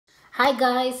Hi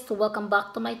guys, welcome back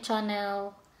to my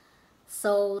channel.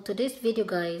 So today's video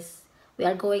guys, we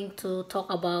are going to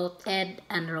talk about Ed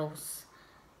and Rose.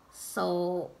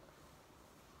 So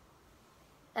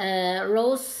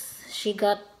Rose, she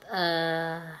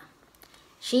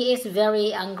is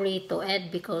very angry to Ed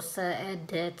because Ed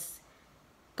is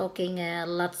talking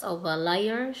lots of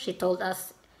liar. She told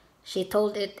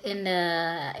it in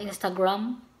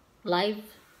Instagram live.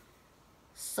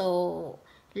 So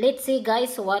let's see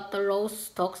guys what Rose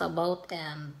talks about.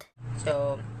 And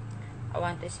So I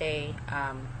want to say,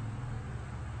 uh,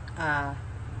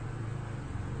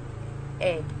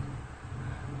 Ed,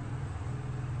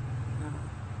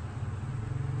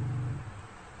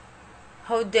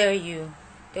 how dare you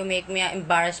to make me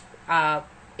embarrassed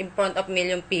in front of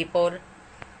million people?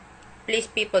 Please,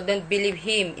 people, don't believe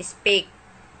him. It's fake.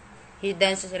 He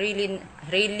does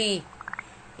he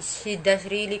does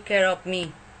really care of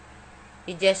me.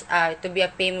 He just to be a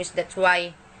famous. That's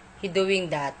why he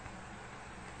doing that.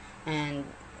 And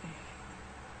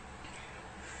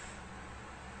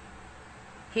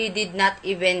he did not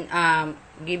even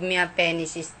give me a penny.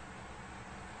 Is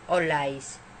all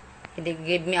lies. He did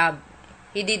give me a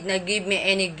He did not give me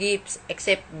any gifts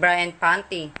except Brian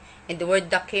Panty. And the word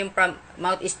that came from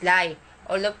mouth is lie.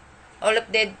 All of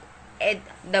the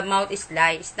mouth is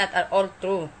lie. It's not at all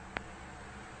true.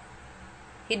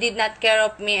 He did not care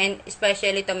of me, and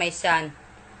especially to my son.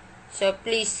 So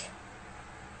please,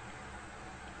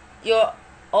 you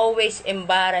always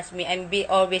embarrass me and be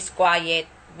always quiet.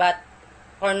 But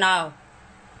for now,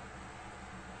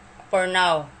 for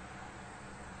now,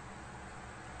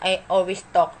 I always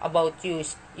talk about you.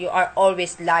 You are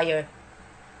always liar.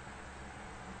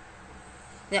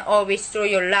 You're always true,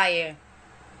 you're liar.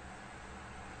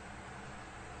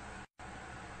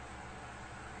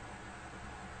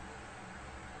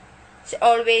 She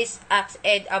always asks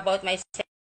Ed about my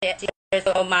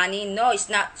sister's money. No, it's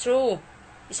not true.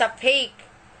 It's a fake.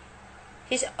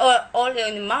 He's all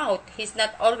in the mouth. He's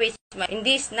not always my. And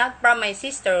this not from my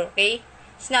sister, okay?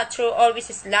 It's not true.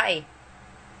 Always is lie.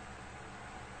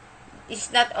 It's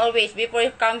not always. Before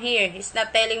you come here, he's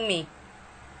not telling me.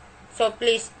 So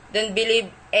please, don't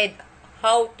believe Ed.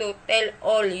 How to tell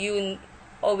all you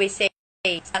always say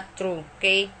it's not true,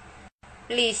 okay?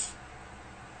 Please.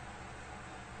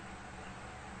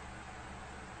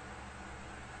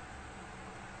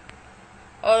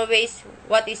 Always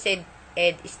what he said,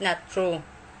 Ed, is not true.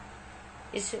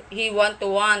 He want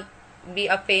be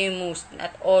a famous,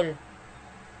 not all.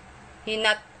 He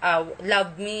not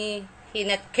love me. He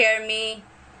not care me.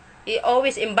 He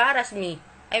always embarrass me.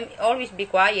 I always be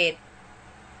quiet.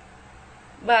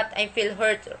 But I feel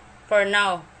hurt for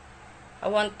now. I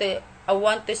want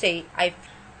to say I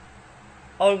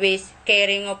always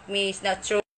caring of me is not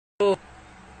true.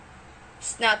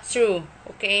 It's not true.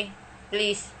 Okay?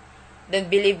 Please don't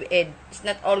believe Ed. It's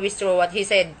not always true what he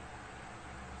said.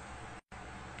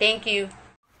 Thank you.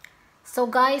 so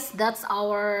guys, that's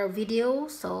our video.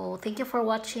 So thank you for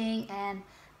watching, and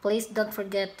please don't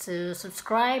forget to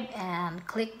subscribe and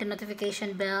click the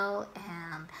notification bell.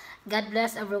 And God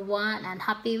bless everyone and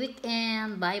happy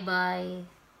weekend. Bye bye.